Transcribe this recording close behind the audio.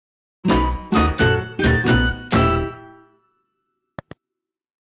In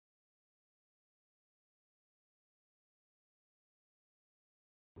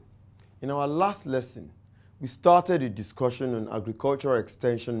our last lesson, we started a discussion on agricultural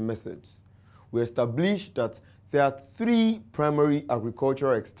extension methods. We established that there are three primary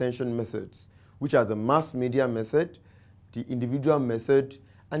agricultural extension methods, which are the mass media method, the individual method,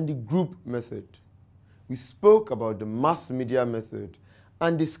 and the group method. We spoke about the mass media method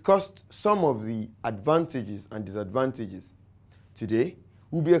and discussed some of the advantages and disadvantages. Today,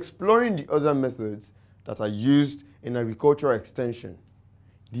 we'll be exploring the other methods that are used in agricultural extension.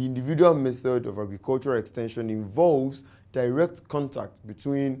 The individual method of agricultural extension involves direct contact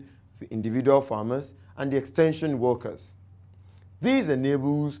between the individual farmers and the extension workers. This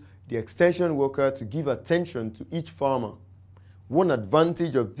enables the extension worker to give attention to each farmer. One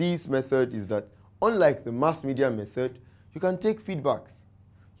advantage of this method is that, unlike the mass media method, you can take feedbacks.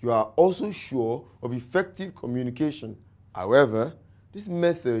 You are also sure of effective communication. However, this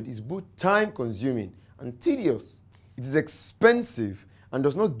method is both time-consuming and tedious. It is expensive and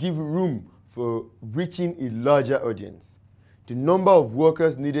does not give room for reaching a larger audience. The number of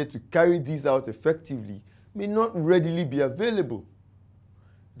workers needed to carry this out effectively may not readily be available.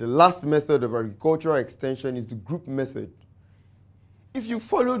 The last method of agricultural extension is the group method. If you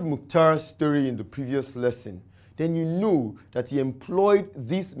followed Mukhtar's story in the previous lesson, then you know that he employed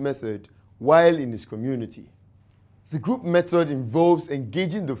this method while in his community. The group method involves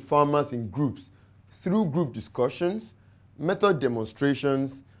engaging the farmers in groups through group discussions, method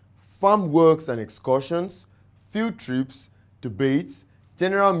demonstrations, farm works and excursions, field trips, debates,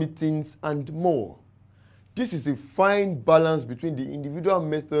 general meetings, and more. This is a fine balance between the individual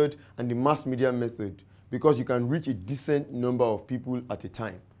method and the mass media method because you can reach a decent number of people at a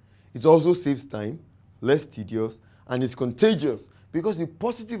time. It also saves time, less tedious, and is contagious because the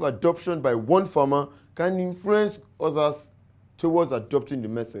positive adoption by one farmer can influence others towards adopting the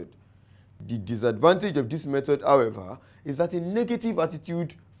method. The disadvantage of this method, however, is that a negative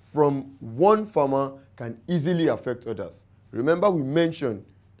attitude from one farmer can easily affect others. Remember, we mentioned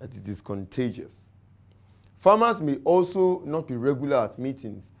that it is contagious. Farmers may also not be regular at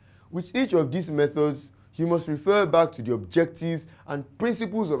meetings. With each of these methods, you must refer back to the objectives and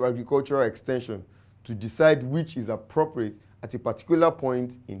principles of agricultural extension to decide which is appropriate at a particular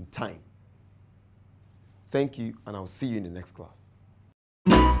point in time. Thank you, and I'll see you in the next class.